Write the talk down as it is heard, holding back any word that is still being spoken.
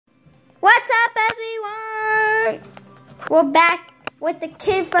What's up, everyone? We're back with the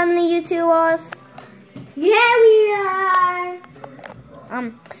kid-friendly YouTubers. Yeah, we are.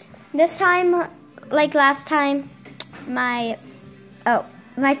 This time, like last time, my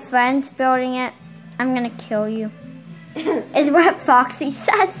friend's building it. I'm gonna kill you. Is what Foxy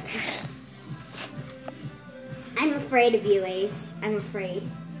says. I'm afraid of you, Ace. I'm afraid.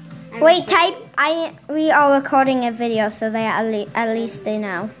 Wait, we are recording a video, so they at least they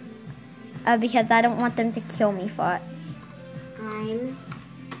know. Because I don't want them to kill me for it. I'm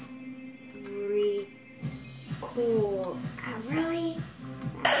cool. Really?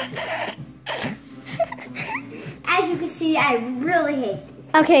 As you can see, I really hate this.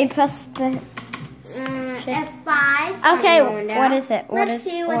 Okay, press F5. Okay, what is it? Let's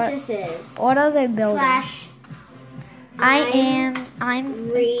see what this is. What are they building?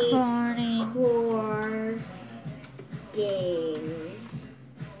 I'm recording.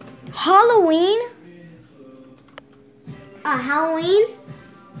 Halloween? Halloween?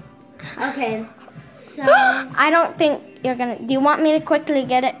 Okay. So I don't think you're gonna. Do you want me to quickly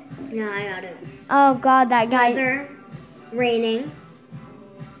get it? No, I got it. Oh God, that guy. Weather, raining.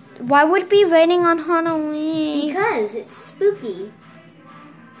 Why would it be raining on Halloween? Because it's spooky.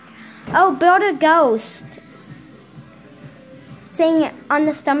 Oh, build a ghost. Saying it on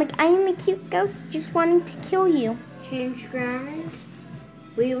the stomach, I am a cute ghost just wanting to kill you. Change ground.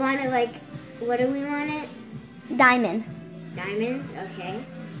 We want it like, what do we want it? Diamond. Diamond, okay.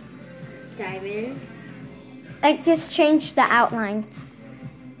 Diamond. Like just change the outlines.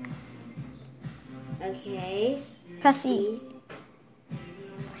 Okay. Press E.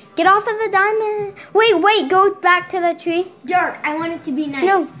 Get off of the diamond. Wait, go back to the tree. Dark, I want it to be night.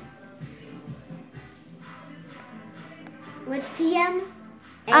 No. What's PM?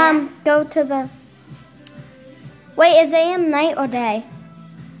 Go to the... Wait, is AM night or day?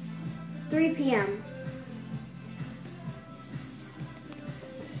 3 PM.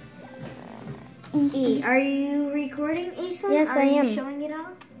 E. Are you recording, Aisling? Yes, I am. Are you showing it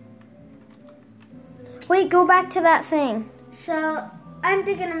all? Wait, go back to that thing. So, I'm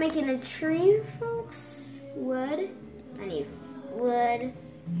thinking of making a tree, folks. Wood. I need wood.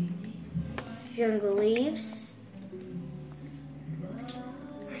 Jungle leaves.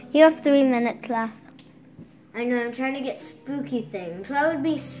 You have 3 minutes left. I know, I'm trying to get spooky things. What would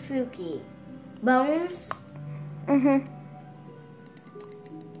be spooky? Bones? Mm-hmm.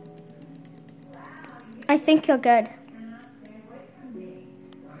 I think you're good.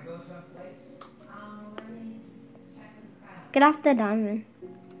 Get off the diamond.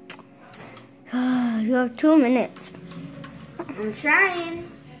 You have 2 minutes. I'm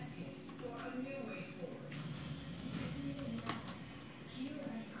trying.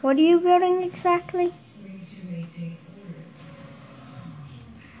 What are you building exactly?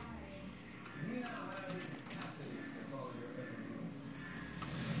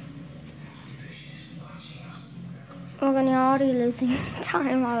 We're already losing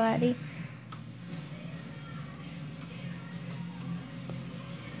time already.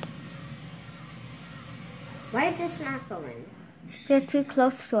 Why is this not going? You're too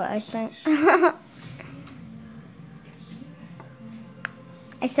close to it, I think.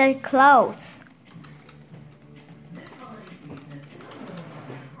 I said close.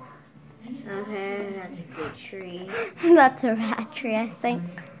 Okay, that's a good tree. That's a rat tree, I think.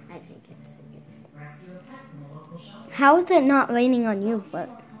 I think it's a good. How is it not raining on you, but?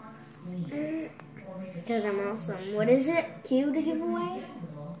 Because I'm awesome. What is it? Q to give away?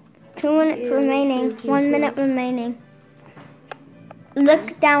 2 minutes remaining. 1 minute remaining.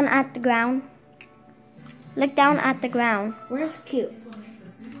 Look down at the ground. Look down at the ground. Where's Q?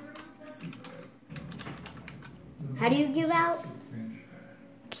 How do you give out?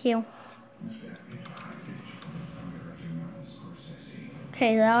 Q.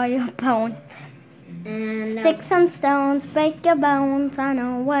 Okay, there are your bones. And Sticks and stones, break your bones. I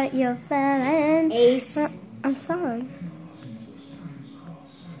know what you're feeling. Ace. I'm sorry.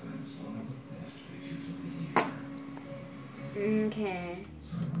 Okay.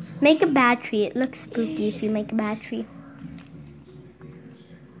 Make a bad tree. It looks spooky if you make a bad tree.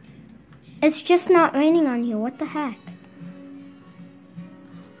 It's just not raining on you. What the heck?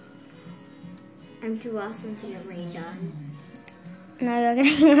 I'm too awesome to get rained on. No, you're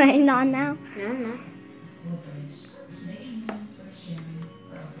getting rained on now. No, I'm not.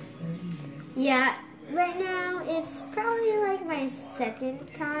 Yeah, right now it's probably like my second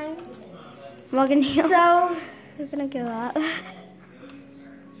time. Morgan, So you're gonna give up.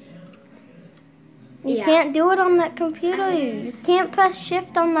 You can't do it on that computer. You can't press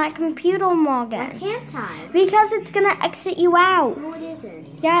shift on that computer, Morgan. Why can't I? Because it's going to exit you out. No, it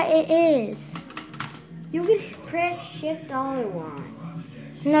isn't. Yeah, it is. You can press shift all you want.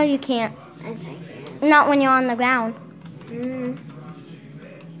 No, you can't. I think I can. Not when you're on the ground.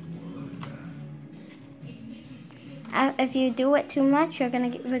 If you do it too much, you're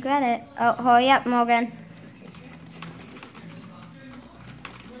going to regret it. Oh, hurry up, Morgan.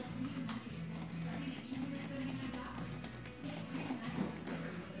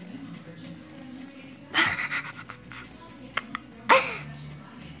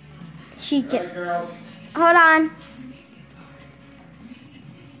 Hold on.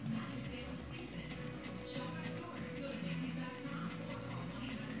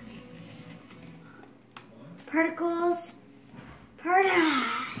 Particles.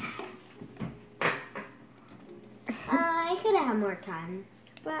 I could have had more time,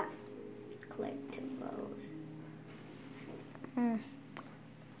 but click to vote.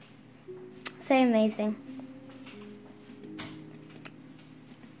 So amazing.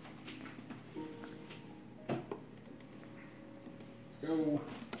 Go.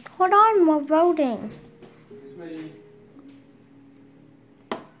 Hold on, we're voting. Excuse me.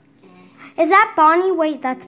 Is that Bonnie? Wait, that's